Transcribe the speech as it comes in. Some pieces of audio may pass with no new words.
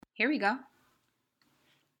Here we go.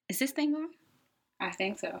 Is this thing on? I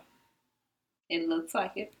think so. It looks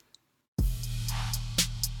like it.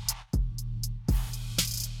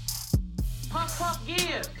 Puff, puff,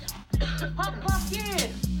 yeah. Puff, puff, yeah.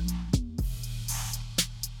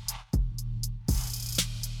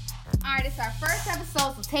 Alright, it's our first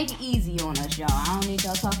episode, so take it easy on us, y'all. I don't need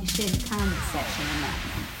y'all talking shit in the comment section or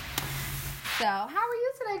nothing. So, how are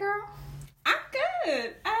you today, girl? I'm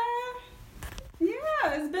good.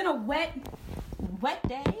 Yeah, it's been a wet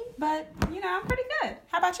day, but I'm pretty good.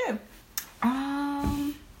 How about you?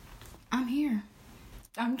 I'm here.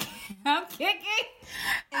 I'm kicking.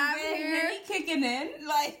 I'm here. Kicking in,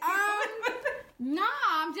 like. Nah,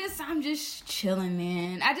 I'm just chilling,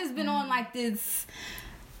 man. I just been on like this.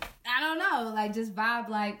 I don't know, like just vibe,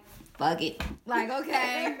 like fuck it, like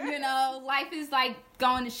okay, life is like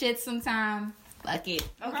going to shit sometime. Fuck it.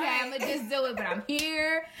 Okay, right. I'm gonna just do it. But I'm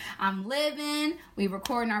here. I'm living. We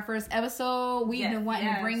recording our first episode. We've been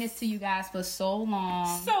wanting to bring this to you guys for so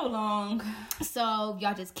long. So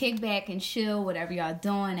y'all just kick back and chill, whatever y'all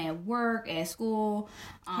doing at work, at school,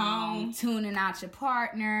 home, tuning out your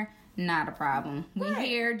partner. Not a problem. We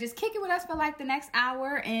here. Just kick it with us for like the next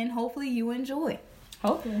hour, and hopefully you enjoy.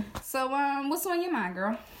 Hopefully. So what's on your mind,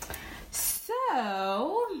 girl?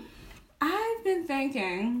 So I've been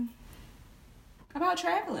thinking about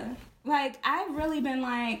traveling. Like, I've really been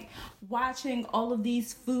like watching all of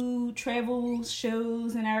these food travel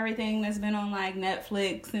shows and everything that's been on like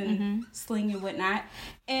Netflix and Sling and whatnot.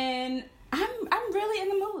 And I'm really in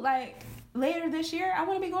the mood. Like, later this year, I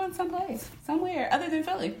want to be going somewhere other than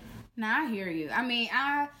Philly. Nah, I hear you. I mean,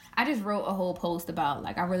 I just wrote a whole post about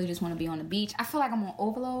like I really just want to be on the beach. I feel like I'm on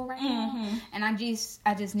overload right now, and I just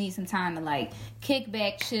need some time to like kick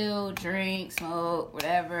back, chill, drink, smoke,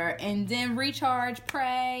 whatever, and then recharge,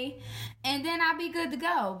 pray, and then I'll be good to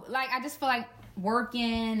go. Like I just feel like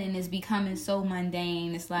working and it's becoming so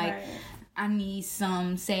mundane. It's like I need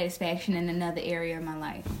some satisfaction in another area of my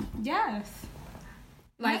life. Yes.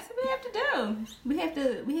 Like, that's what we have to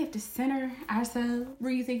do. We have to center ourselves.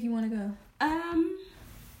 Where you think you want to go?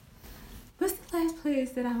 What's the last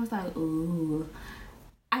place that I was like, ooh,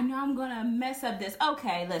 I know I'm gonna mess up this.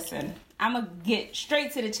 Okay, listen, I'm gonna get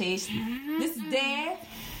straight to the chase. This is Daff,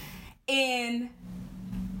 and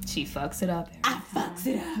she fucks it up. I fucks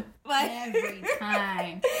it up like every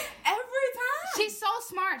time. She's so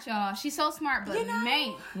smart, y'all. She's so smart, but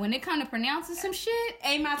man, when it comes to pronouncing some shit,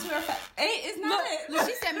 ain't my torfe. It's not it. Look,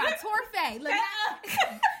 she said my torfe. Look,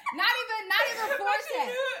 not even forte.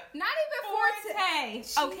 Not even forte.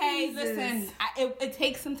 Okay, listen. It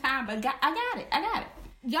takes some time, but I got it.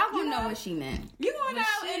 Y'all gonna know what she meant. You gonna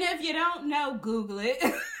know, and if you don't know, Google it.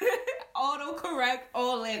 Autocorrect,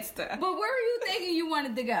 all that stuff. But where were you thinking you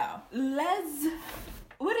wanted to go?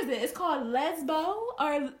 What is it? It's called Lesbo,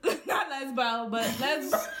 or not Lesbo, but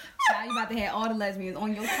Lesbo. Child, you about to have all the lesbians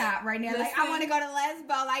on your top right now. Like, I want to go to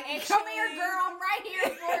Lesbo. Like, come here, girl. I'm right here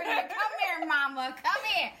for you. Come here, mama. Come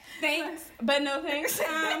here. Thanks, but no thanks.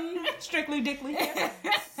 Strictly dickly here.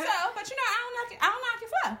 So, but I don't knock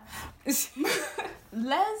your flow.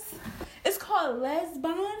 It's called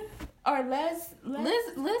Lesbon or Lisbon.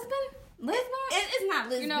 It's not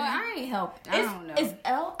Lisbon. I ain't helped. I don't know. It's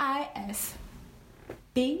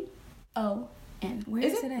Lisbon. Where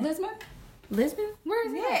is it at? Lisbon? Where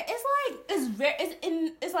is it? Yeah,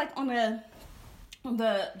 it's like on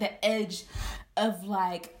the edge of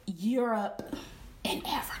like Europe and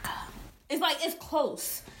Africa. It's like it's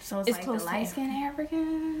close. So it's like close the light skinned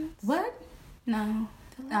Africans. What? No.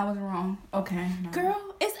 I was wrong. Okay. No.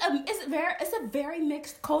 Girl, it's a very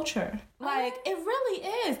mixed culture. Like, it really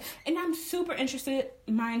is. And I'm super interested.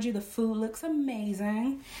 Mind you, the food looks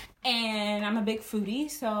amazing. And I'm a big foodie,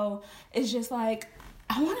 so it's just like,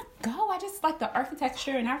 I want to go. I just like the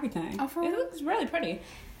architecture and everything. Oh, for real? It looks really pretty.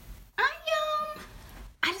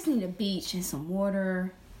 I just need a beach and some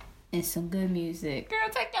water and some good music. Girl,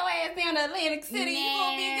 take your ass down to Atlantic City. You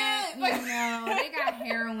gonna be good. No, they got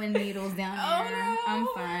heroin needles down there. No. I'm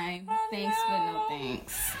fine. Thanks, but no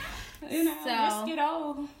thanks. Risk it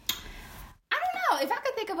all. I don't know. If I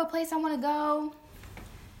could think of a place I want to go,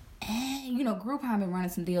 Groupon been running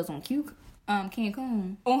some deals on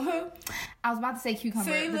Cancun. I was about to say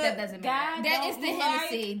cucumber, but that doesn't matter. That is the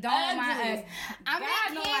Hennessy. Don't mind us. I'm in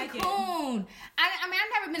Cancun. I've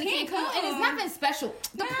never been to Cancun, and it's nothing special.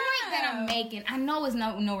 The point that I'm making, I know it's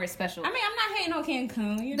nowhere special. I mean, I'm not hating on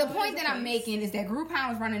Cancun. The point that I'm making is that Groupon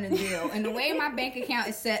was running a deal, and the way my bank account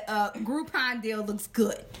is set up, Groupon deal looks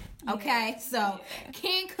good. Okay, so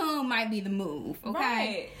Cancun might be the move. Okay.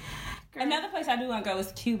 Right. Another place I do want to go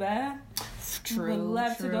is Cuba. True. Would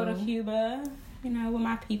love to go to Cuba. with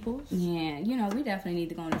my peoples. Yeah, we definitely need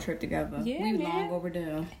to go on a trip together. Yeah, we man. long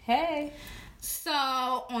overdue. Hey. So,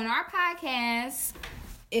 on our podcast,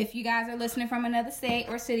 if you guys are listening from another state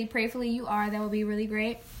or city, prayerfully you are, that would be really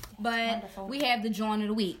great. But wonderful. we have the joint of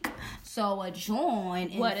the week. So, a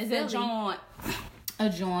joint. What is a joint? A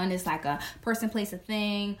joint is like a person, place, a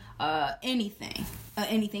thing, anything.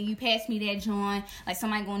 Anything. You pass me that joint, like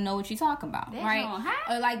somebody gonna know what you talking about, that right? Joint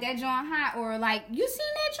hot? Or like that joint hot, or like you seen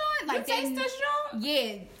that joint? Like you taste this joint?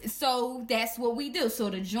 Yeah. So that's what we do. So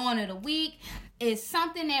the joint of the week is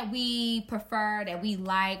something that we prefer, that we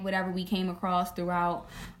like, whatever we came across throughout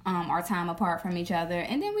our time apart from each other,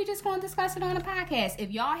 and then we just gonna discuss it on the podcast. If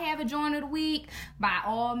y'all have a joint of the week, by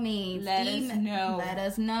all means, let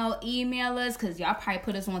us know. Email us, because y'all probably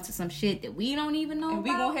put us onto some shit that we don't even know and about. we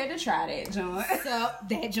gonna have to try that joint. So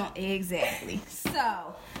that joint, exactly. So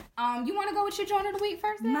you want to go with your joint of the week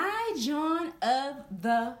first? Then? My joint of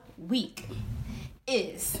the week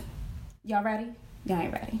is, y'all ready? Y'all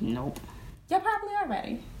ain't ready. Nope. Y'all probably are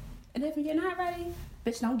ready. And if you're not ready,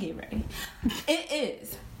 bitch, don't get ready. It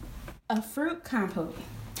is a fruit compote.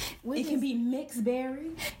 It can be mixed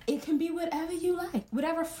berry. It can be whatever you like.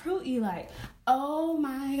 Whatever fruit you like. Oh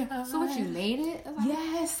my God. So what, you made it?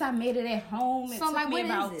 Yes, I made it at home. It So, took like, me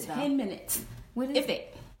what is about it, 10 minutes. What is If it?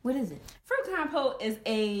 it. What is it? Fruit compote is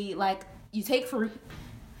you take fruit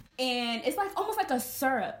and it's like almost like a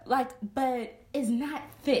syrup, but it's not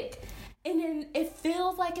thick. And then it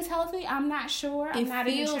feels like it's healthy. I'm not sure. I'm not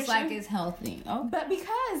a nutrition. It feels like it's healthy. Oh, but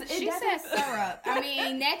because she said syrup. I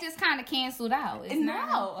mean, that just kind of canceled out. It's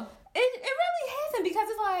no, it really hasn't, because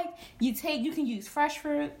it's like you can use fresh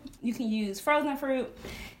fruit, you can use frozen fruit.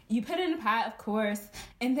 You put it in a pot, of course,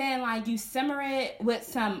 and then like you simmer it with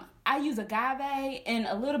some. I use agave and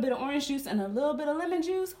a little bit of orange juice and a little bit of lemon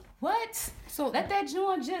juice. What? So let that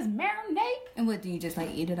joint just marinate. And what, do you just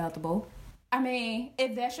like eat it out the bowl? I mean,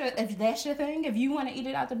 if that's your thing, if you want to eat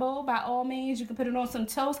it out the bowl, by all means, you can put it on some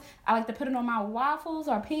toast. I like to put it on my waffles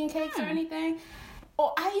or pancakes or anything.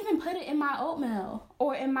 Or I even put it in my oatmeal,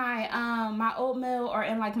 or in my oatmeal, or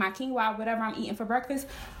in like my quinoa, whatever I'm eating for breakfast.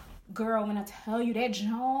 Girl, when I tell you that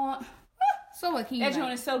joint, so what, that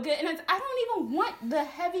joint is so good, and I don't even want the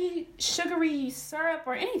heavy sugary syrup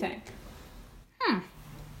or anything.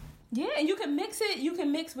 Yeah, and you can mix it. You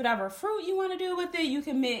can mix whatever fruit you want to do with it. You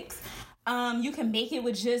can mix. You can make it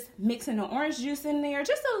with just mixing the orange juice in there,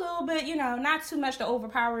 just a little bit, not too much to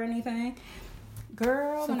overpower anything.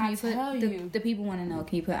 Girl, so when I tell you, the people want to know,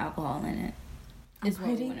 can you put alcohol in it? Is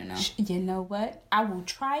what we want to know. You know what? I will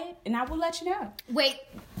try it, and I will let you know. Wait.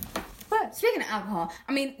 But speaking of alcohol,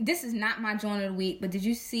 I mean, this is not my joint of the week, but did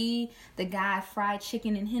you see the guy fried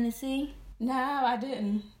chicken in Hennessy? No, I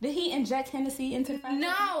didn't. Did he inject Hennessy into the fried chicken?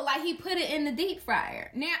 No, like he put it in the deep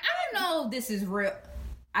fryer. Now, I don't know if this is real.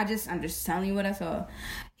 I'm just telling you what I saw.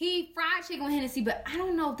 He fried chicken with Hennessy, but I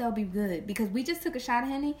don't know if that'll be good, because we just took a shot of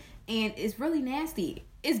Henny and it's really nasty.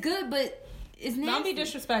 It's good, but it's nasty. Don't be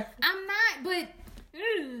disrespectful. I'm not, but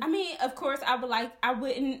I mean, of course, I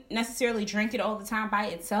wouldn't necessarily drink it all the time by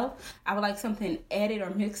itself. I would like something added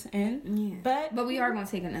or mixed in. Yeah. But we are gonna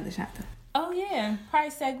take another shot though. Oh yeah, probably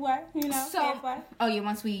segue. So, oh yeah,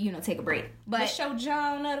 once we take a break. But what's your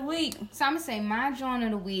joint of the week? So I'm gonna say my joint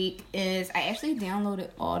of the week is, I actually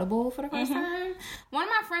downloaded Audible for the first time. One of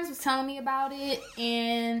my friends was telling me about it,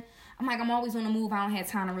 and I'm like, I'm always on the move. I don't have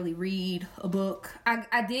time to really read a book.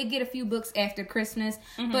 I did get a few books after Christmas,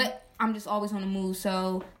 but I'm just always on the move.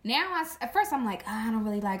 So now at first I'm like, I don't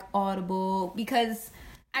really like Audible, because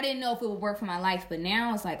I didn't know if it would work for my life, but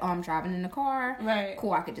now it's like, oh, I'm driving in the car. Right.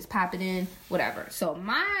 Cool, I could just pop it in, whatever. So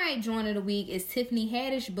my joint of the week is Tiffany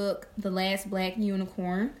Haddish's book, The Last Black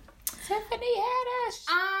Unicorn. Tiffany Haddish.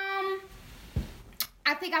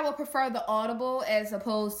 I think I would prefer the Audible as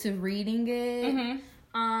opposed to reading it.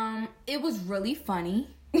 It was really funny.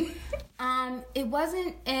 It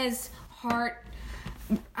wasn't as hard.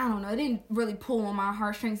 I don't know, it didn't really pull on my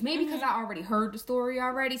heartstrings. Maybe because I already heard the story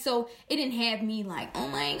already, so it didn't have me like, oh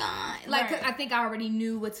my god. Like, right. I think I already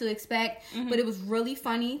knew what to expect, but it was really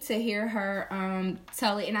funny to hear her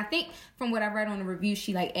tell it. And I think from what I read on the review,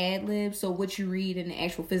 she like ad-libs, so what you read in the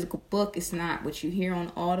actual physical book is not what you hear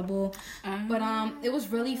on Audible. But it was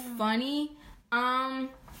really funny.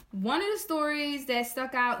 One of the stories that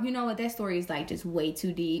stuck out, you know what, that story is like just way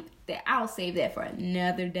too deep, that I'll save that for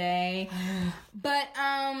another day. But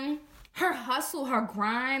her hustle, her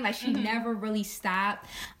grind, like she never really stopped.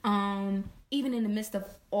 Even in the midst of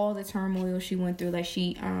all the turmoil she went through, like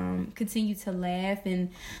she continued to laugh, and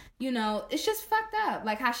you know, it's just fucked up.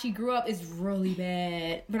 Like how she grew up is really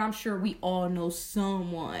bad, but I'm sure we all know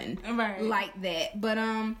someone like that. But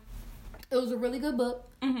It was a really good book.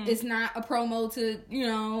 Mm-hmm. It's not a promo to,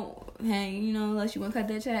 hey, unless you want to cut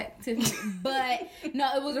that check, Tiffany. But,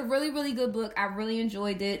 no, it was a really, really good book. I really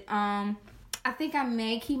enjoyed it. I think I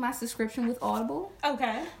may keep my subscription with Audible.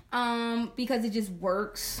 Okay. Because it just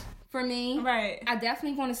works for me. Right. I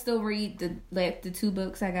definitely want to still read the 2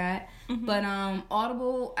 books I got. Mm-hmm. But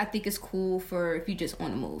Audible, I think is cool for if you're just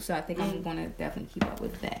on the move. So I think I'm going to definitely keep up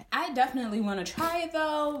with that. I definitely want to try it,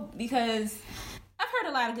 though, because I've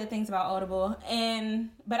heard a lot of good things about Audible,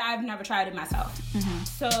 but I've never tried it myself. Mm-hmm.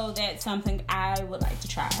 So that's something I would like to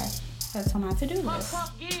try. That's on my to-do list.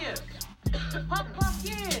 Puff, yeah. Puff,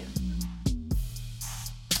 yeah.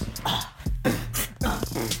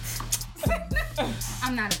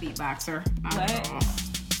 I'm not a beatboxer. What?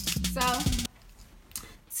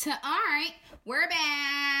 So, all right, we're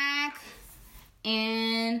back.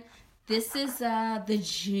 And this is the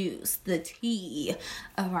juice, the tea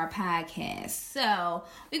of our podcast. So,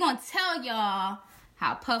 we're going to tell y'all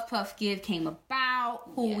how Puff Puff Give came about,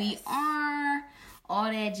 who we are,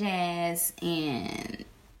 all that jazz, and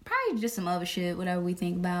probably just some other shit, whatever we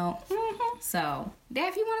think about. Mm-hmm. So,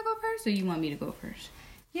 Daff, you want to go first, or you want me to go first?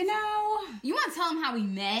 You want to tell them how we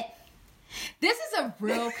met? This is a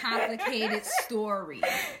real complicated story.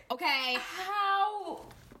 Okay?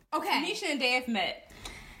 Okay. Meish and Daff met.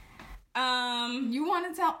 You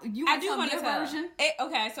want to tell? I do want to tell version.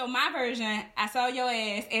 Okay, so my version, I saw your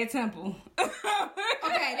ass at Temple.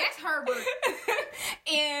 Okay, that's her version.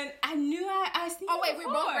 And I knew I seen. Oh wait,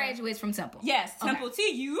 we're both graduates from Temple. Yes, Temple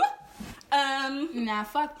TU. Nah,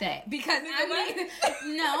 fuck that. Because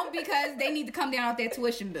because they need to come down off their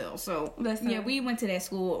tuition bill. So yeah, we went to that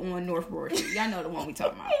school on North Broad Street. Y'all know the one we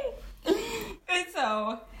talking about. And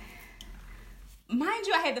so, mind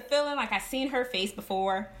you, I had the feeling like I seen her face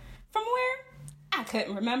before. From where? I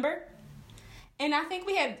couldn't remember. And I think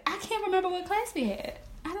I can't remember what class we had.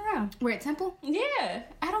 I don't know. We're at Temple? Yeah.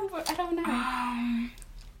 I don't know.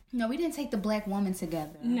 No, we didn't take the black woman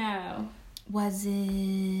together. No. Was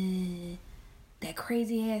it that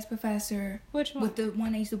crazy ass professor? Which one? With the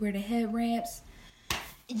one that used to wear the head wraps?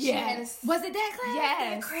 Yes. Was it that class?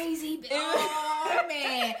 Yes. That crazy. Oh,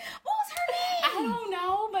 man. What was her name? I don't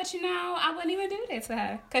know, but I wouldn't even do that to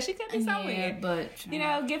her. Because she could be so weird. But,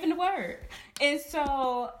 giving the word. And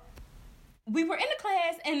so, we were in the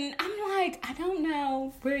class, and I'm like, I don't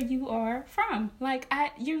know where you are from. Like,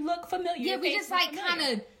 you look familiar. Yeah, we just,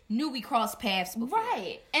 kind of knew we crossed paths before.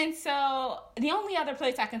 Right. And so, the only other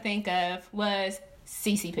place I can think of was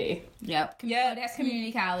CCP. Yep. That's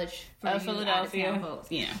Community College for Philadelphia. Folks.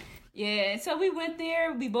 Yeah. Yeah. So we went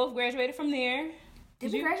there. We both graduated from there.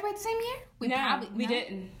 Did we graduate the same year? We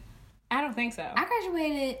didn't. I don't think so. I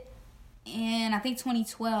graduated in, I think,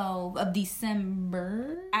 2012 of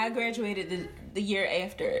December. I graduated the year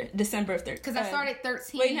after, December of 13. Because I started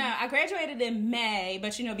 13. Wait, no, I graduated in May,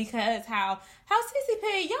 but because how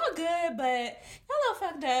CCP, y'all good, but y'all a little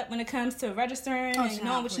fucked up when it comes to registering and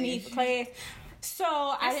knowing what you need for class. So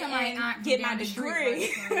I didn't get my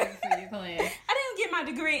degree. I didn't get my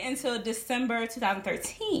degree until December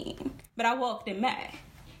 2013, but I walked in May.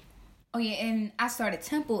 Oh yeah, and I started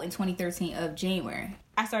Temple in 2013 of January.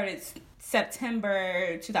 I started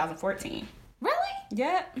September 2014. Really?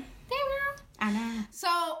 Yep. Damn girl. I know.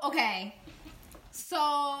 So okay.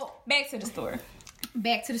 So back to the story.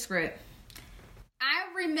 Back to the script. I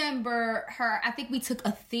remember her. I think we took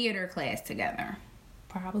a theater class together.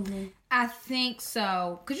 Probably. I think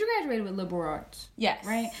so. Because you graduated with liberal arts. Yes.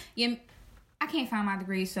 Right? Yeah. I can't find my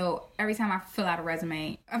degree, so every time I fill out a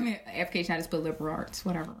resume, application, I just put liberal arts,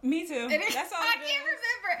 whatever. Me too. That's all I can't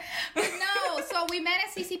remember. But no, so we met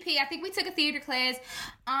at CCP. I think we took a theater class.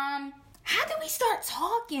 How did we start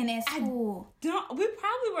talking at school? We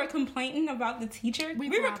probably were complaining about the teacher.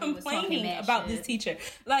 We were complaining about this teacher.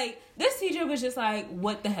 Like, this teacher was just like,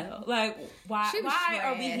 what the hell? Like, why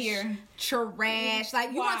are we here? Trash.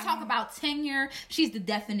 Like, you want to talk about tenure? She's the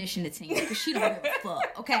definition of tenure because she don't give a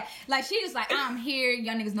fuck, okay? Like, she just like, I'm here.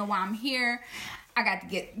 Y'all niggas know why I'm here. I got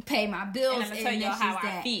to pay my bills. And I'm going to tell y'all how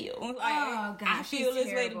I feel. Like, oh, God. I feel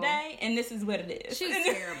this way today, and this is what it is. She's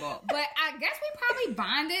terrible. But I guess we probably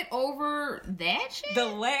bonded over that shit. The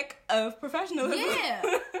lack of professionalism. Yeah.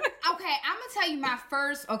 Okay, I'm going to tell you my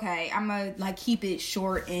first... Okay, I'm going to, keep it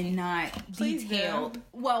short and not Please detailed. Do.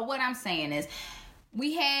 Well, what I'm saying is,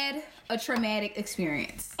 we had a traumatic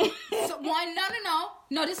experience. So,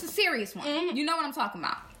 No, this is a serious one. Mm-hmm. You know what I'm talking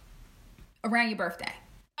about. Around your birthday.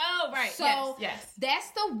 Oh, right. So, yes. That's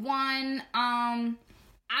the one, I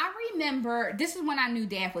remember, this is when I knew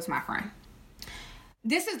Daff was my friend.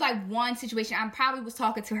 This is one situation, I probably was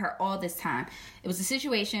talking to her all this time. It was a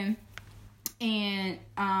situation, and,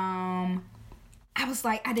 I was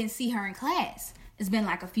like, I didn't see her in class. It's been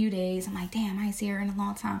like a few days. I'm like, damn, I ain't see her in a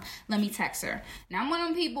long time. Let me text her. Now, I'm one of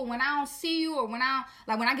them people, when I don't see you or when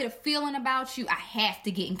I get a feeling about you, I have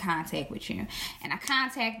to get in contact with you. And I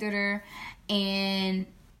contacted her, and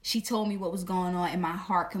she told me what was going on, and my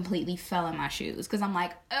heart completely fell in my shoes. Because I'm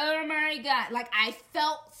like, oh my God. Like, I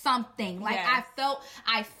felt something. Like, yes.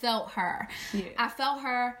 I felt her. Yeah. I felt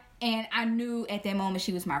her, and I knew at that moment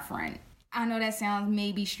she was my friend. I know that sounds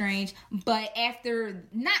maybe strange, but after,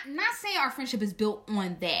 not saying our friendship is built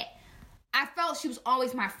on that. I felt she was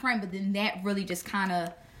always my friend, but then that really just kind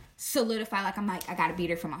of solidified. Like, I'm like, I gotta be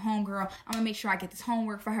there for my homegirl. I'm gonna make sure I get this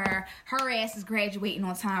homework for her. Her ass is graduating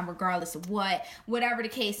on time regardless of whatever the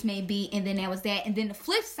case may be. And then that was that. And then the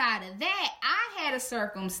flip side of that, I had a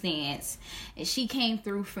circumstance, and she came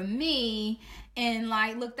through for me and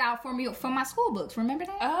like looked out for me for my school books. Remember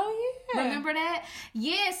that? Oh yeah. Remember that?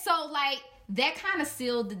 Yeah, so like that kind of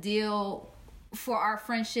sealed the deal for our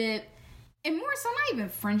friendship. And more so, not even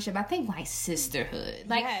friendship, I think like sisterhood.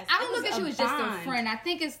 Like, yes, I don't look at you as just a friend. I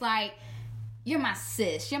think it's like, you're my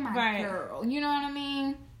sis, you're my girl. You know what I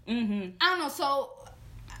mean? Mm-hmm. I don't know. So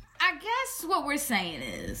I guess what we're saying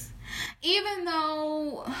is, even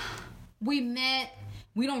though we met,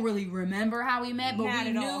 we don't really remember how we met, but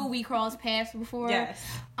we knew we crossed paths before. Yes.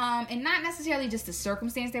 And not necessarily just the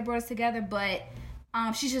circumstance that brought us together, but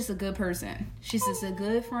she's just a good person. She's just a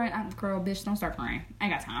good friend. Girl, bitch, don't start crying. I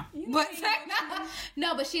ain't got time. But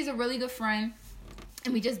no, but she's a really good friend.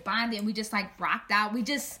 And we just bonded and we just like rocked out.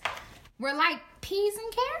 We're like peas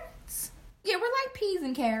and carrots. Yeah, we're like peas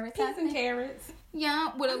and carrots. Peas and carrots.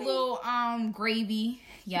 Yeah, with a little gravy.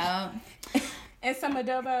 Yeah. And some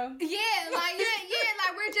adobo. Yeah, like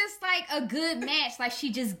we're just like a good match. Like,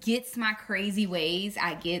 she just gets my crazy ways.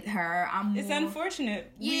 I get her. It's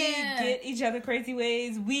unfortunate. Yeah. We get each other crazy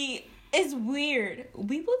ways. It's weird.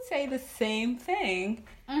 We will say the same thing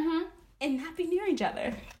and not be near each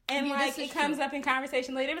other. And like it comes up in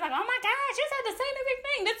conversation later. It's like, oh my gosh, you said the same exact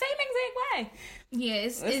thing, the same exact way. Yeah,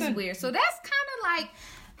 it's weird. So that's kind of like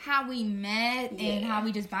how we met and how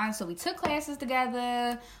we just bonded. So we took classes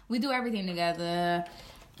together. We do everything together.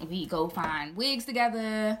 We go find wigs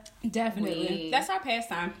together. Definitely. That's our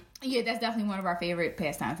pastime. Yeah, that's definitely one of our favorite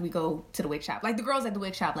pastimes. We go to the wig shop. Like, the girls at the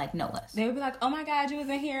wig shop, like, know us. They would be like, oh my God, you was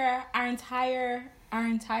in here our entire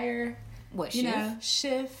what, you shift? Know,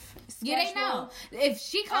 shift. Schedule. Yeah, they know. If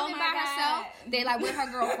she come in by herself, they like, we're her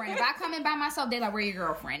girlfriend. If I come in by myself, they like, we're your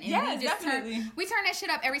girlfriend. And yes, we just definitely. we turn that shit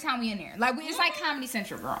up every time we in there. Like, it's like Comedy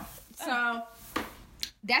Central, girl. So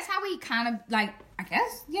that's how we kind of like, I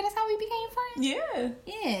guess, that's how we became friends.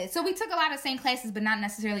 Yeah. So we took a lot of the same classes, but not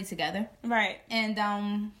necessarily together. Right.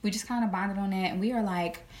 And we just kind of bonded on that, and we were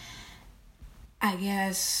like, I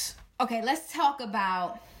guess, okay, let's talk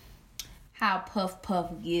about how Puff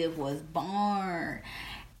Puff Give was born.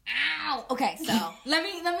 Ow. Okay, so let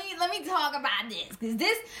me talk about this, because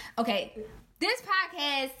this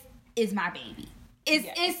podcast is my baby.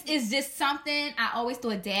 It's just something. I always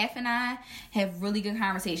thought Daff and I have really good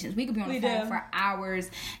conversations. We could be on the phone for hours,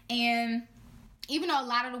 and even though a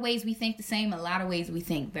lot of the ways we think the same, a lot of ways we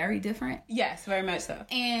think very different. Yes, very much so.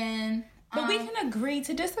 And but we can agree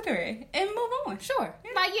to distree and move on. Sure.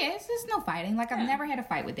 Yeah. Like, it's no fighting. Like, I've never had a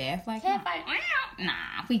fight with Daff. Like, nah,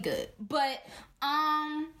 we good. But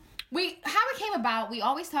how it came about, we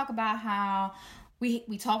always talk about how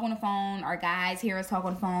we talk on the phone. Our guys hear us talk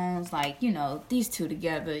on the phones. Like, these two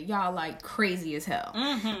together, y'all like crazy as hell.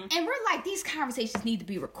 Mm-hmm. And we're like, these conversations need to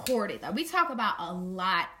be recorded. Like, we talk about a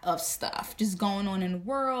lot of stuff just going on in the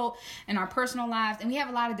world and our personal lives, and we have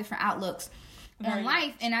a lot of different outlooks on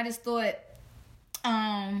life. And I just thought,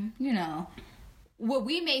 what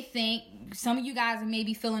we may think, some of you guys may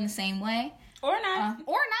be feeling the same way. Or not.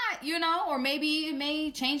 Or maybe it may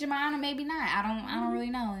change your mind, or maybe not. I don't really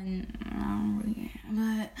know. And I don't really,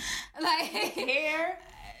 but like care.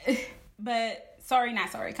 But sorry, not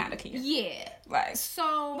sorry, kind of care. Yeah. Like,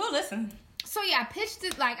 so. Well, listen. So yeah, I pitched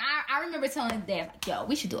it. Like, I remember telling Daff, like, yo,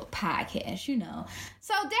 we should do a podcast,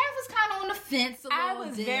 So Daff was kind of on the fence a little bit. I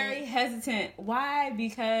was very hesitant. Why?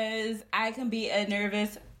 Because I can be a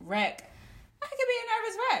nervous wreck.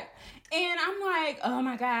 And I'm like, oh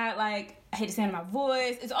my God, like, I hate the sound of my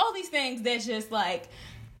voice. It's all these things that just like,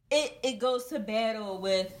 it goes to battle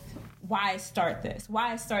with why start this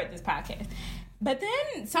podcast. But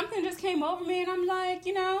then something just came over me, and I'm like,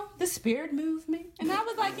 the spirit moved me. And I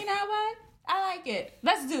was like, you know what? I like it.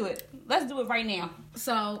 Let's do it. Let's do it right now.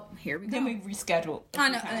 So here we go. Then we reschedule. I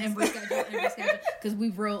know, and reschedule because we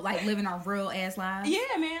living our real ass lives.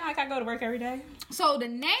 Yeah, man. Like, I go to work every day. So the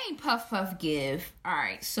name Puff Puff Give. All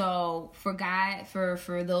right. So for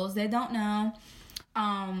those that don't know,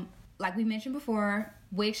 like we mentioned before,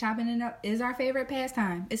 wig shopping is our favorite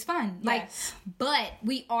pastime. It's fun. Yes. But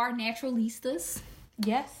we are naturalistas.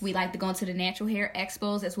 Yes. We like to go into the natural hair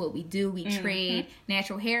expos. That's what we do. We trade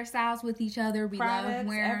natural hairstyles with each other. We Products, love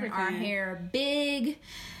wearing everything. our hair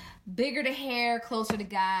bigger to hair, closer to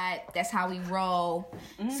God. That's how we roll.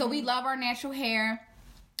 So we love our natural hair.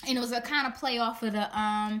 And it was a kind of play off of the,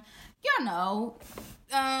 y'all know,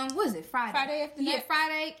 what is it? Friday after Yeah, next?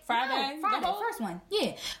 Friday. Friday, No, Friday, the whole- first one.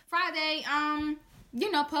 Yeah. Friday,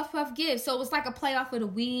 Puff Puff Give. So it was like a play off of the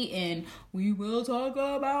weed, and we will talk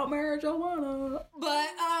about marijuana. But,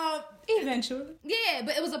 Eventually. yeah,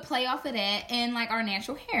 but it was a play off of that and like our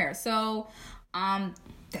natural hair. So,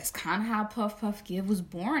 that's kind of how Puff Puff Give was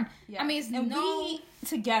born. Yes. I mean, it's and no... we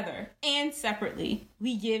together and separately,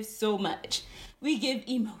 we give so much. We give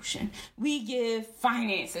emotion. We give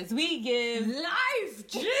finances. We give life,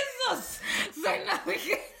 Jesus. Say nothing.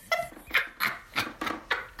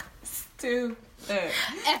 Stupid.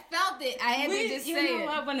 I felt it. I had to just you say know it.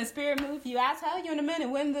 what? When the spirit moves you, I'll tell you in a minute.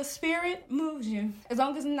 When the spirit moves you, as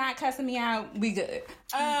long as it's not cussing me out, we good.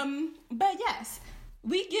 But yes,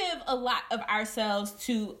 we give a lot of ourselves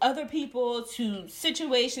to other people, to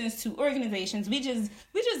situations, to organizations. We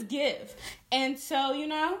just give, and so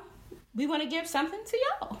we want to give something to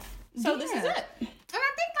y'all. So this is Yeah. it. And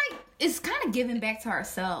I think like it's kind of giving back to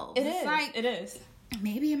ourselves. It's like It is.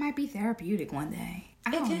 maybe it might be therapeutic one day. I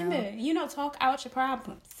don't know. Be. Talk out your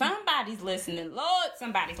problems. Somebody's listening. Lord,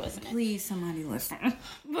 somebody's listening. Please, somebody listen.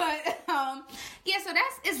 But yeah, so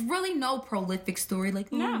it's really no prolific story.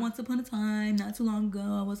 Like, No. once upon a time, not too long ago,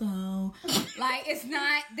 I was a hoe. Like, it's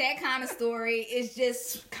not that kind of story. It's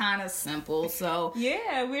just kind of simple. So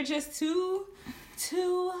Yeah, we're just two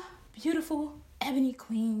beautiful ebony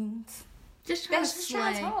queens. just trying That's to just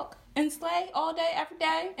trying to slay. talk and slay all day, every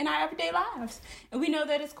day in our everyday lives. And we know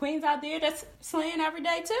that there's queens out there that's slaying every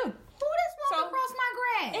day too. Who just walked So- across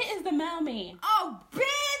my grass? It is the mailman. Oh, bitch!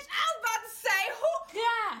 I was about to say who.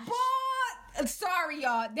 Gosh. Boy, sorry,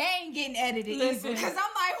 y'all. They ain't getting edited Listen. because I'm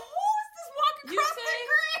like, who is this walking You across see? the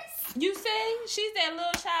grass? You see, she's that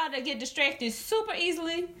little child that get distracted super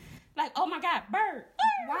easily. Like, oh my God, bird.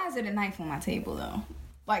 Why is it a knife on my table though?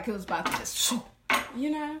 Like it was about to just.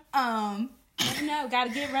 Gotta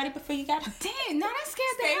get ready before you got to. Damn, no, that scared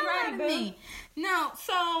the Stay hell ready, out of boo. me. No,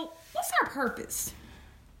 so what's our purpose?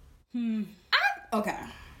 Okay.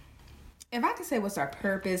 If I could say what's our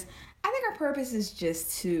purpose, I think our purpose is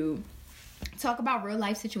just to talk about real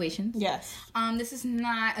life situations. Yes. This is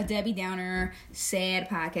not a Debbie Downer sad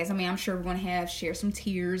podcast. I mean, I'm sure we're gonna share some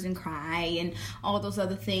tears and cry and all those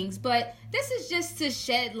other things, but this is just to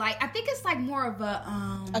shed light. I think it's like more of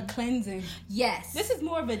A cleansing. yes. This is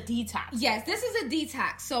more of a detox. Yes, this is a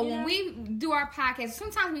detox. So Yeah. when we do our podcast,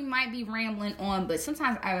 sometimes we might be rambling on, but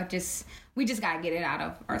sometimes we just gotta get it out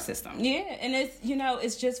of our system. Yeah, and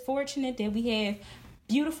it's just fortunate that we have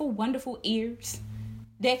beautiful, wonderful ears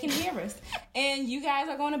that can hear us. And you guys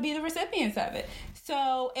are going to be the recipients of it.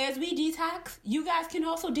 So as we detox, you guys can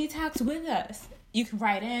also detox with us. You can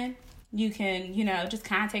write in. You can, just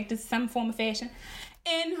contact us in some form of fashion.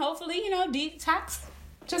 And hopefully, detox.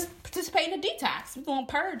 Just participate in the detox. We're going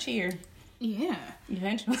to purge here Yeah.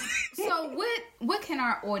 eventually. So what can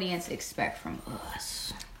our audience expect from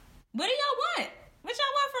us? What do y'all want? What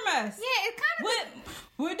y'all want from us? Yeah, it kind of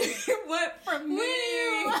What do you want from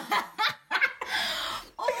me?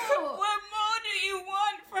 Oh, What more do you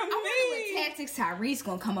want from I wonder me? what tactics Tyrese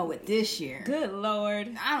gonna come up with this year. Good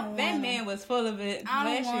Lord. I don't That want man was full of it I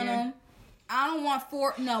don't last want year. them. I don't want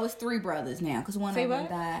four. No, it's three brothers now because one Say of them what?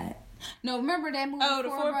 died. No, remember that movie? Oh, the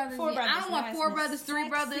four brothers. brothers. Yeah, I don't want Nice four one. brothers, three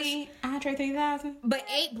brothers, Sexy Andre 3000. but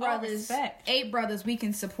eight brothers. respect. Eight brothers. We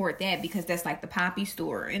can support that because that's like the Poppy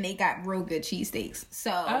store, and they got real good cheesesteaks.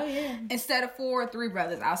 So, Oh, yeah. instead of 4 or 3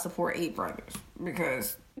 brothers, I'll support 8 brothers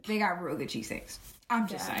because they got real good cheesesteaks. I'm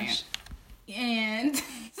just saying. Gosh. And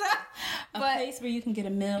A but place where you can get a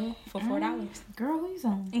meal for $4, girl, who's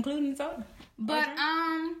on? including soda. But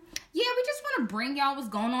yeah, we just want to bring y'all what's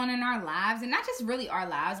going on in our lives, and not just really our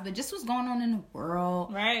lives, but just what's going on in the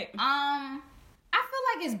world. Right. I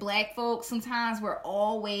feel like as black folks, sometimes we're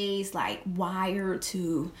always like wired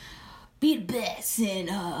to be the best and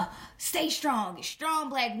stay strong, a strong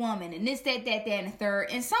black woman, and this, that, and the third.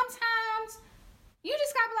 And sometimes you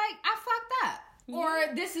just gotta be like, I fucked up.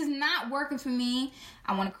 Or this is not working for me.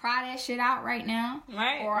 I want to cry that shit out right now.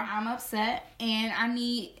 Right. Or I'm upset and I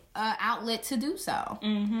need an outlet to do so.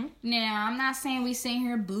 Mm-hmm. Now, I'm not saying we sitting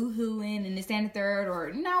here boo-hooing and this, that, and the third.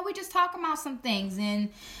 Or, no, we just talking about some things. And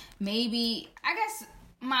maybe, I guess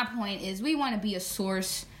my point is we want to be a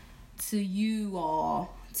source to you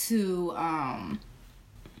all to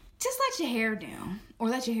just let your hair down or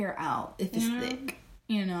let your hair out if it's thick.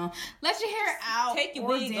 You know, let your hair out. Take your or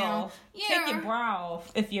wig down. off. Yeah. Take your bra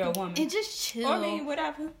off if you're a woman. And just chill. Or I mean,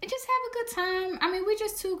 whatever. And just have a good time. I mean, we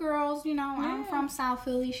just two girls, you know. I'm from South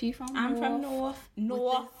Philly. She from I'm North. from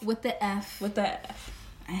North. With the F. With the F.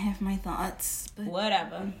 I have my thoughts. But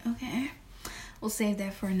whatever. Okay. We'll save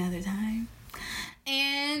that for another time.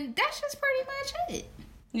 And that's just pretty much it.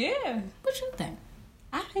 Yeah. What you think?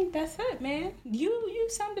 I think that's it, man. You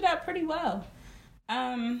summed it up pretty well.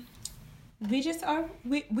 We just are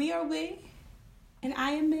we are we, and I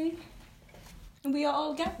am me, and we are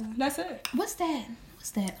all together. That's it. What's that?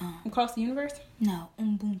 Across the universe? No,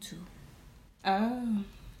 Ubuntu. Oh.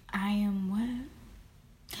 I am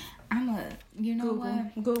what? I'm a, you know Google.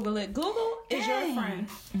 what? Google it. Google is your friend.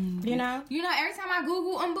 Mm-hmm. You know? You know, every time I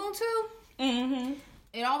Google Ubuntu,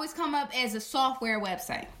 it always come up as a software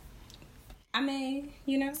website. I mean,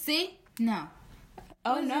 you know. See? No.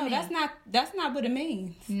 Oh no, that's not what it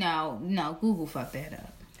means. No, Google fucked that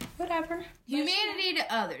up. Whatever. Humanity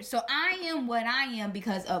to others. So I am what I am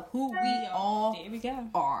because of who we all there we go.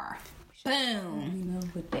 are. Boom. You know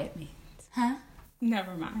what that means. Huh?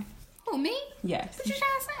 Never mind. Who, me? Yes. What you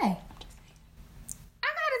trying to say? I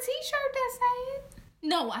got a t-shirt that say it.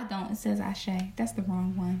 No, I don't. It says Ashe. That's the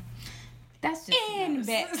wrong one. That's just and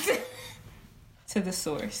back to the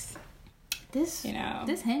source. This, you know,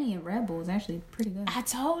 this Henny and Red Bull is actually pretty good. I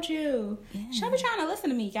told you. Yeah. She'll be trying to listen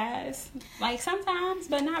to me, guys. Like sometimes,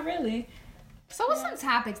 but not really. So what's some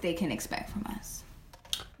topics they can expect from us?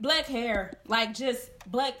 Black hair. Like just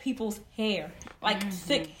black people's hair. Like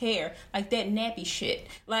thick hair. Like that nappy shit.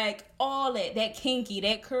 Like all that kinky,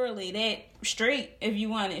 that curly, that straight if you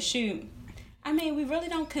want it. Shoot. I mean, we really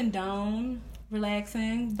don't condone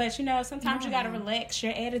relaxing. But you know, sometimes you gotta relax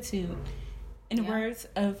your attitude. In the words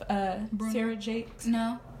of Sarah Jakes.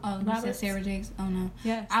 No. Oh, you said Sarah Jakes? Oh, no.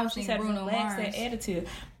 Yeah. I was thinking Bruno relax Mars. That attitude.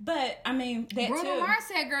 But, I mean, that Bruno too. Mars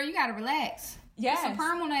said, girl, you got to relax. Yes. Put some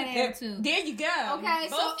perm on that attitude. There you go. Okay,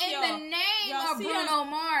 Both so in the name of Bruno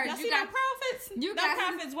Mars, y'all you see got them profits? You got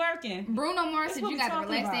got profits working. Bruno Mars That's said what you we got to talking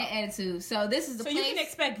relax about. that attitude. So this is the place. So you can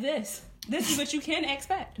expect this. This is what you can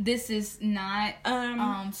expect. This is not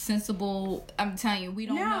sensible. I'm telling you, we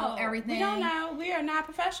don't know everything. We don't know. We are not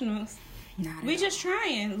professionals. We just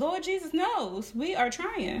trying. Lord Jesus knows. We are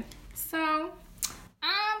trying. So, well,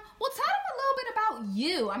 tell them a little bit about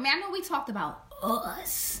you. I mean, I know we talked about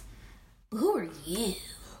us. But who are you?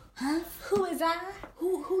 Huh? Who is I?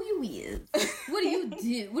 Who you is? What do you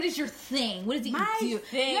do? What is your thing? What is it My you do?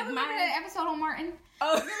 thing, You ever remember that episode on Martin?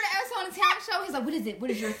 Oh. Remember the episode on the talent show? He's like, what is it? What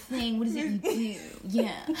is your thing? What is it you do?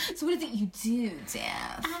 Yeah. So what is it you do,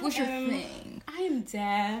 Daff? What's your thing? I am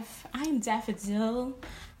Daff. I am Daffodil.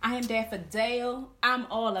 I am Daffodil. I'm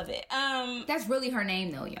all of it. That's really her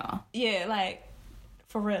name though, y'all. Yeah, like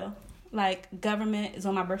for real. Like government is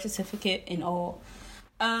on my birth certificate and all.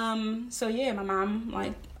 So yeah, my mom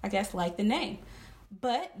I guess liked the name.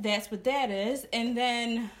 But that's what that is. And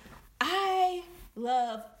then I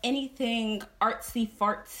love anything artsy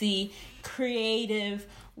fartsy, creative,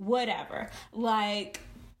 whatever. Like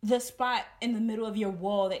the spot in the middle of your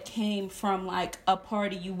wall that came from like a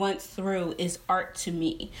party you went through is art to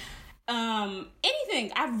me.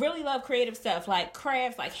 Anything. I really love creative stuff like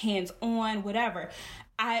crafts, like hands-on, whatever.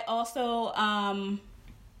 I also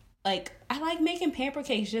I like making pamper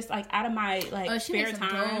cakes just like out of my She spare made some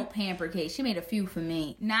time. dope pamper cakes. She made a few for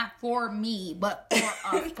me, not for me, but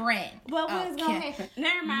for a friend. Well, what is gonna happen?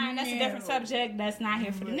 Never mind. That's a different subject. That's not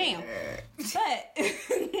here for the now. But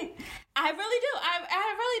I really do.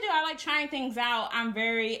 I really do. I like trying things out. I'm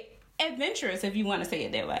very adventurous, if you want to say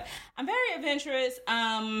it that way. I'm very adventurous.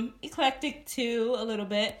 Eclectic too, a little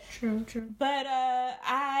bit. True. But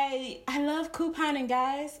I love couponing,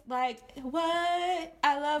 guys. Like what?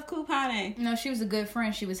 I love couponing. No, she was a good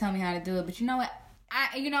friend. She was telling me how to do it. But you know what?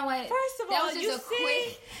 First of that all, was just you a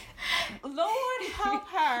see, quick. Lord help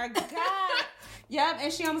her, God. Yep,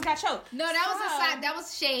 and she almost got choked. No, that was a side. That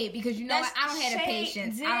was shade because you know what? I don't have the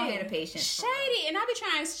patience. I don't have the patience. Shady, and I be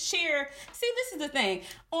trying to share. See, this is the thing.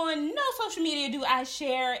 On no social media do I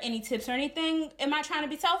share any tips or anything. Am I trying to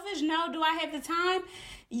be selfish? No. Do I have the time?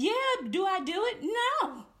 Yeah. Do I do it?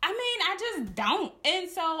 No. I mean, I just don't. And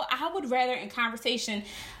so I would rather in conversation,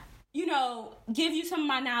 give you some of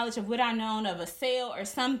my knowledge of what I know of a sale or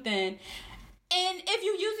something. And if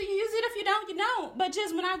you use it, you use it. If you don't, you don't. But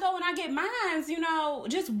just when I go and I get mines,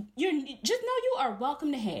 just know you are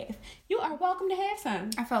welcome to have. You are welcome to have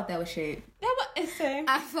some. I felt that was shade.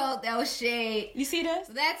 I felt that was shade. You see this?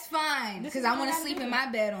 That's fine because I want to sleep in my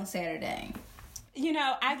bed on Saturday.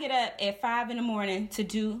 I get up at 5 a.m. to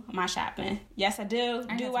do my shopping. Yes, I do.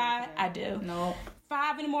 Do I? I do. No.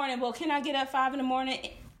 5 in the morning. Well, can I get up 5 in the morning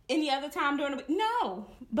any other time during the week? No.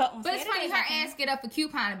 But it's funny, her ass get up for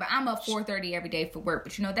couponing, but I'm up 4:30 every day for work.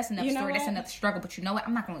 But that's another story. That's another struggle. But you know what?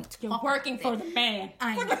 I'm not going to talk. You're working for the man.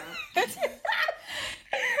 I know. Let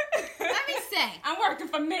me say. I'm working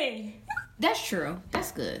for me. That's true.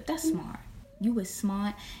 That's good. That's smart. You was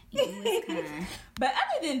smart. You was kind. But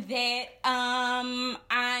other than that,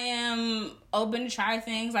 I am open to try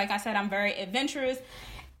things. Like I said, I'm very adventurous.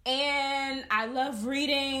 And I love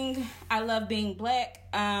reading. I love being black.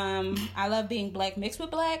 I love being black mixed with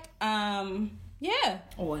black. Yeah.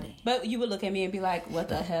 But you would look at me and be like, what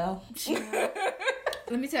the hell?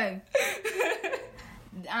 Let me tell you.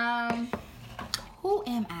 Who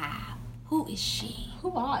am I? Who is she?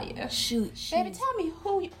 Who are you? Shoot. Baby, tell me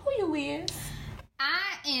who you is.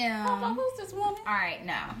 I am. How about who's this woman? All right,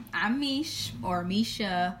 now I'm Meish or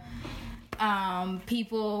Misha.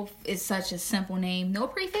 People, it's such a simple name, no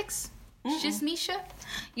prefix. It's just Misha.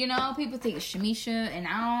 People think it's Shamisha, and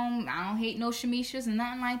I don't hate no Shamishas and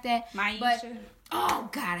nothing like that. Maisha. But oh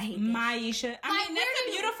God, I hate that. Maisha. I mean, that's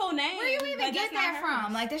a beautiful name. Where you even get that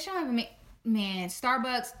from? Like, that shit don't even make. Man,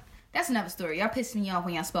 Starbucks. That's another story. Y'all pissing me off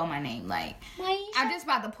when y'all spell my name. Like, Maisha? I'm just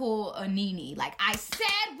about to pull a Nene. Like, I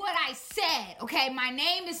said what I said, okay? My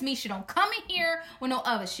name is Misha. Don't come in here with no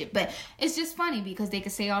other shit. But it's just funny because they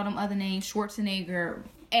could say all them other names. Schwarzenegger.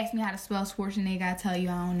 Ask me how to spell Schwarzenegger. I tell you,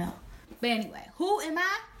 I don't know. But anyway, who am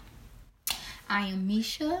I? I am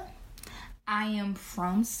Misha. I am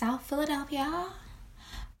from South Philadelphia.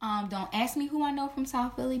 Don't ask me who I know from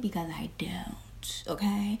South Philly because I don't.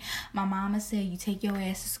 Okay, my mama said you take your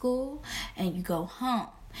ass to school and you go home,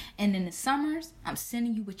 and in the summers I'm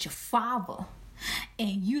sending you with your father,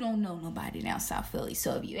 and you don't know nobody down South Philly.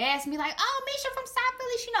 So if you ask me like, oh, Misha from South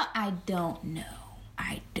Philly, I don't know.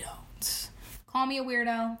 I don't. Call me a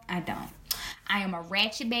weirdo. I don't. I am a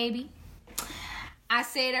ratchet baby. I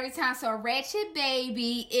say it every time. So a ratchet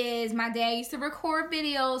baby is, my dad used to record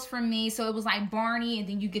videos for me. So it was like Barney, and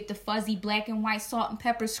then you get the fuzzy black and white salt and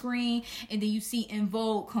pepper screen, and then you see In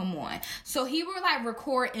Vogue come on. So he would like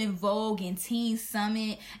record In Vogue and Teen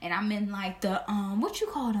Summit, and I'm in like the what you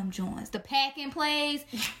call them joints, the pack and plays,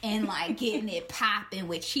 and like getting it popping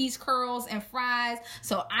with cheese curls and fries.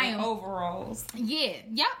 So I am overalls. Yeah,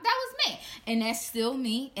 yep, that was me, and that's still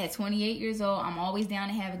me at 28 years old. I'm always down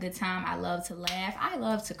to have a good time. I love to laugh. I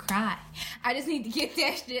love to cry. I just need to get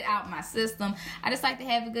that shit out my system. I just like to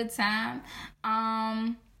have a good time.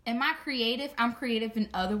 Am I creative? I'm creative in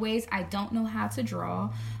other ways. I don't know how to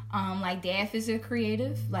draw. Like Daff is a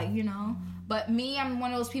creative, But me, I'm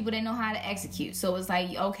one of those people that know how to execute. So it's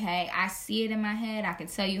like, okay, I see it in my head. I can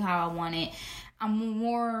tell you how I want it. I'm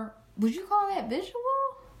more, would you call that visual?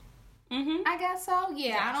 Mm-hmm. I guess so. Yeah,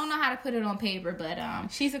 yes. I don't know how to put it on paper, but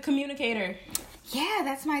she's a communicator. Yeah,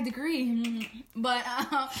 that's my degree. But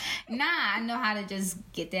I know how to just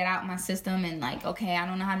get that out my system, and like, okay, I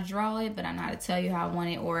don't know how to draw it, but I know how to tell you how I want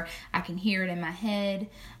it, or I can hear it in my head.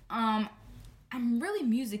 I'm really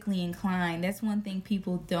musically inclined. That's one thing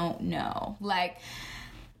people don't know. Like,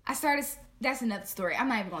 that's another story. I'm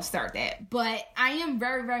not even going to start that. But I am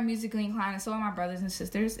very, very musically inclined, and so are my brothers and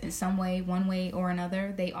sisters in some way, one way or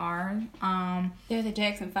another. They are. They're the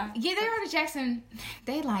Jackson 5. Yeah, they are the Jackson.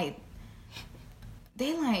 They like,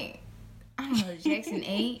 I don't know, Jackson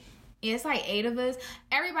 8. Yeah, it's like 8 of us.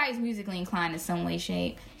 Everybody's musically inclined in some way,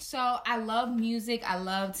 shape. So I love music. I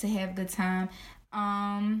love to have a good time.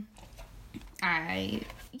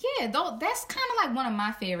 That's kind of like one of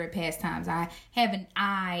my favorite pastimes. I have an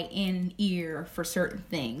eye and an ear for certain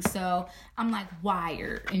things. So I'm like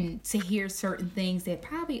wired and to hear certain things that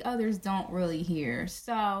probably others don't really hear.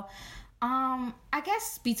 So I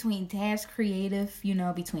guess between Daff's creative,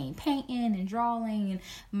 between painting and drawing and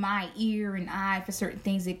my ear and eye for certain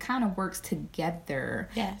things, it kind of works together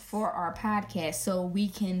for our podcast, so we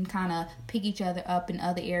can kind of pick each other up in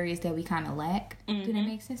other areas that we kind of lack. Mm-hmm. Do that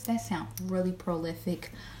make sense? That sounds really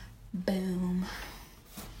prolific. Boom.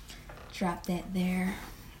 Drop that there.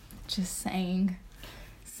 Just saying.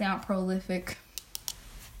 Sound prolific.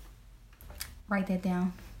 Write that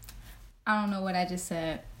down. I don't know what I just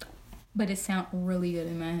said, but it sounds really good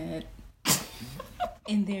in my head.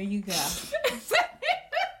 And there you go.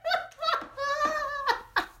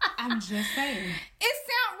 I'm just saying. It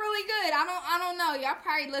sounds really good. I don't know. Y'all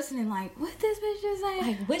probably listening like, what this bitch just say?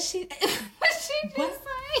 Like, what she just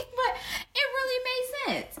say? But it really makes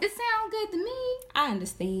sense. It sounds good to me. I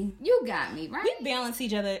understand. You got me, right? We balance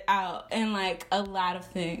each other out in like a lot of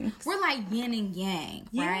things. We're like yin and yang,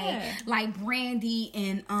 right? Like Brandy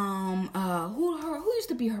and who used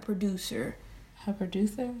to be her producer? Her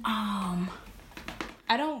producer?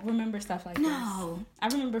 I don't remember stuff like this. No. I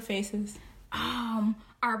remember faces.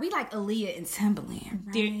 Are we like Aaliyah and Timberland,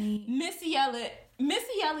 right? Missy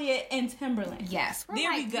Elliott and Timberland. Yes.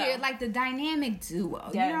 There we go. We're like the dynamic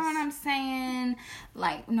duo. Yes. You know what I'm saying?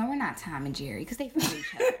 Like, no, we're not Tom and Jerry because they fight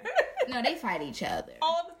each other. No, they fight each other.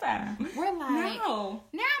 All the time. We're like... No.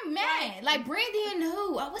 Now I'm mad. Like Brandy and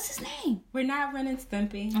who? Oh, what's his name? We're not Ren and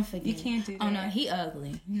Stimpy. I forget. You can't do that. Oh, no, he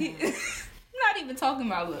ugly. No. I'm not even talking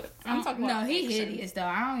about looks. I'm talking about he action. hideous, though.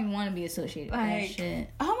 I don't even want to be associated with that shit.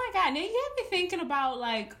 Oh, my God. Now, you have me thinking about,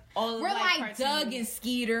 like, all of We're like cartoons. Doug and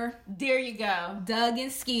Skeeter. There you go. Doug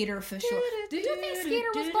and Skeeter, for sure. Do you think Skeeter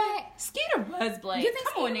was black? Skeeter was black. You think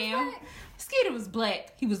Come on Skeeter was now. black? Skeeter was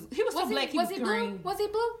black. He was so black he was he green. blue? Was he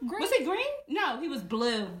blue? Green? Was he green? No, he was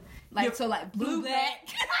blue. Like, so like blue black.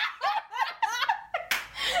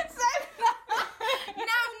 No.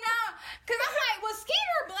 Because I'm like, was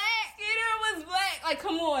Skeeter black? Skeeter was black. Like,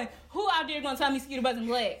 come on. Who out there gonna tell me Skeeter wasn't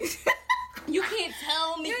black? You can't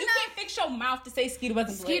tell me. You can't fix your mouth to say Skeeter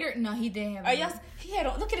wasn't black. Skeeter, no, he did have. Oh, yes, he had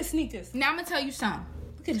on. Look at his sneakers. Now I'm gonna tell you something.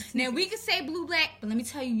 Look at his sneakers. Now we can say blue black, but let me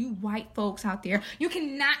tell you, you white folks out there, you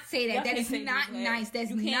cannot say that. Y'all That can't is say not blue black. nice. That's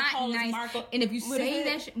You can't not call us nice. Marco. And if you What say is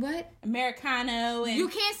that it? shit, what? Americano and You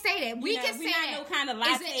can't say that. We can we say not that. no kind of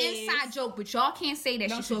It's an lattes. inside joke, but y'all can't say that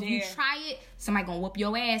Don't shit. So you if you dare. try it, somebody gonna whoop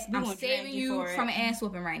your ass. I'm gonna saving drag you you for it. from an ass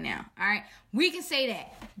whooping right now. All right, we can say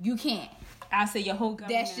that. You can't. I say your whole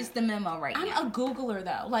government. That's just the memo right now. I'm a Googler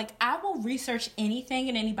though. Like I will research anything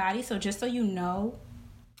and anybody. So just so you know,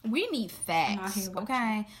 We need I'm out facts, here with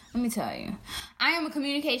okay? Let me tell you. I am a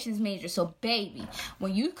communications major, so baby,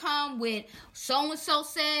 when you come with so-and-so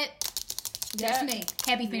said, that's me.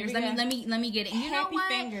 Happy fingers. There we Let me get it. You know Happy what?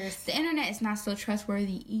 fingers. The internet is not so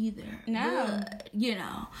trustworthy either. No. But, you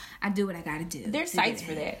know, I do what I gotta do. there's sites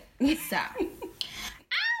for that. So, I don't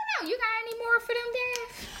know. You got any more for them,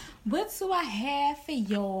 Daff? What do I have for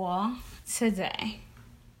y'all today?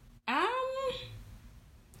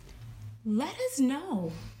 Let us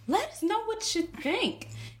know. Let us know what you think.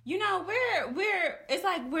 You know, it's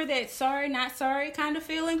like we're that sorry, not sorry kind of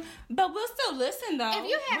feeling, but we'll still listen though. If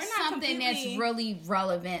you have We're not something completely- that's really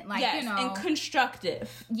relevant, like, yes, you know. and constructive.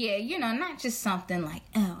 Yeah, you know, not just something like,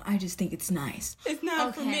 oh, I just think it's nice. It's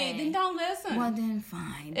not for me. Okay. Then don't listen. Well, then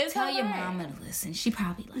fine. It's Tell your alright. mama to listen. She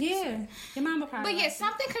probably likes yeah, it. your mama probably. But yeah, likes it.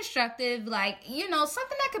 something constructive, like, you know,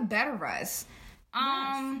 something that could better us.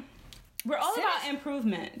 We're all about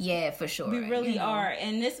improvement. Yeah, for sure. We really You know. are.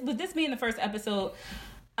 And with this being the first episode,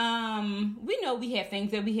 we know we have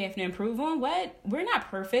things that we have to improve on. What? We're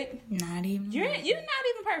not perfect. Not even. You're not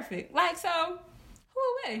even perfect. Like, so who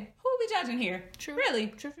are we? Who are we judging here? True. Really?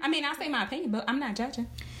 True. I mean, I'll say my opinion, but I'm not judging.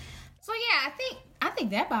 So yeah, I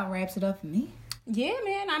think that about wraps it up for me. Yeah,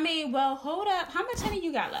 man. I mean, well, hold up. How much honey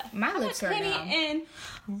you got left? My How lips much are honey numb. and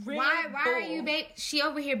Red Why are Bull? you, babe? She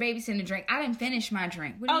over here babysitting the drink. I didn't finish my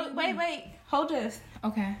drink. What do Oh, you wait. mean? Hold this.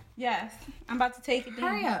 Okay. Yes, I'm about to take it down.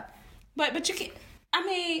 Hurry up. But you can't. I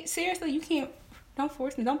mean, seriously, you can't. Don't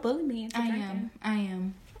force me. Don't bully me into drinking. I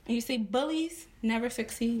am. And you see, bullies never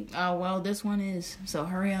succeed Oh, well, this one is. So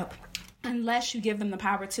hurry up. unless you give them the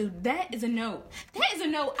power to. That is a no. That is a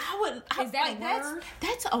no. Is that a word?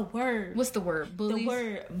 That's a word. What's the word? Bullies? The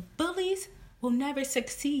word bullies will never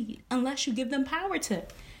succeed unless you give them power to.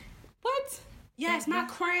 What? Yes, my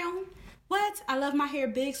crown. What? I love my hair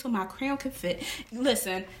big so my crown can fit.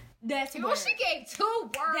 Listen, that's a Well, word. she gave 2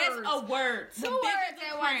 words. That's a word. The Two bigger words the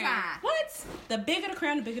at one crown. time. What? The bigger the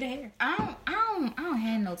crown, the bigger the hair. I don't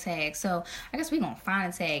have no tag, so I guess we gonna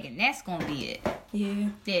find a tag, and that's gonna be it. Yeah.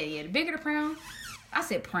 Yeah. The bigger the crown, I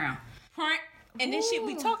said crown. And then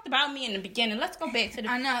we talked about me in the beginning. Let's go back to the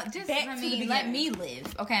I know. Just back let to the me let beginning. me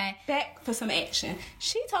live, okay? Back for some action.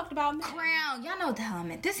 She talked about me. Crown, y'all know what the hell I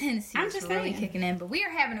meant. This Hennessy I'm is just really saying. kicking in, but we are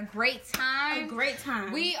having a great time. A great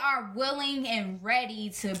time. We are willing and ready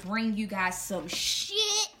to bring you guys some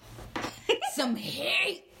shit, some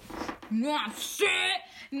hate. You know what I'm saying?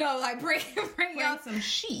 No, like bring y'all some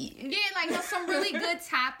shit. Yeah, like no, some really good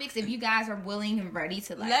topics. If you guys are willing and ready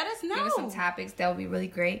to like Let us give us know. some topics, that would be really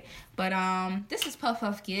great. But this is Puff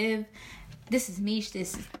Puff Give. This is Meish.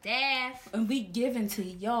 This is Daff. And we giving to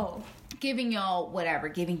y'all. Giving y'all whatever.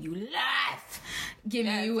 Giving you life.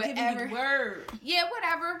 Giving you whatever. Giving you word. Yeah,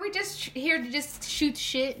 whatever. We're just here to just shoot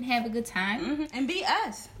shit and have a good time. And be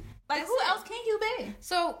us. Like, That's who it. else can you be?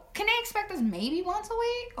 So, can they expect us maybe once a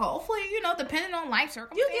week? Hopefully, depending on life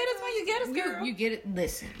circumstances. You get us when you get us, girl. You get it.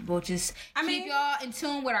 Listen, we'll just keep y'all in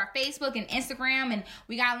tune with our Facebook and Instagram, and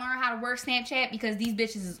we gotta learn how to work Snapchat because these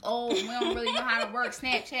bitches is old. We don't really know how to work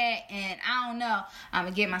Snapchat, and I don't know. I'm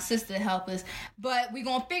gonna get my sister to help us, but we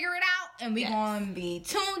gonna figure it out, and we gonna be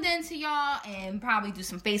tuned into y'all, and probably do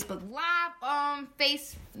some Facebook Live,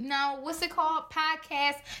 what's it called?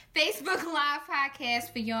 Podcast, Facebook Live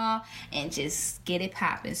podcast for y'all, and just get it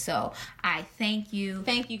popping. So I thank you.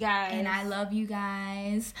 Thank you, guys. And I love you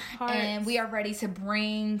guys. Hearts. And we are ready to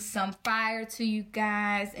bring some fire to you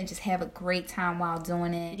guys and just have a great time while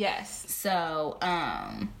doing it. Yes. So,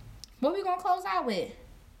 what we gonna close out with?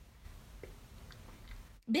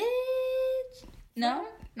 Bitch. No?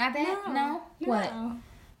 Not that? No? What?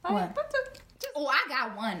 Like, What? Oh, I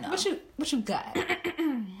got one though. What you got?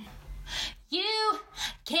 You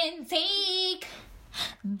can take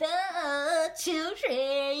the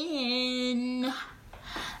children,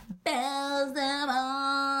 bells them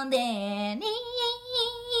on their knees.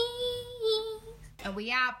 And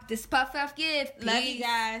we out. This Puff Puff Give. Love you Peace.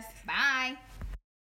 guys. Bye.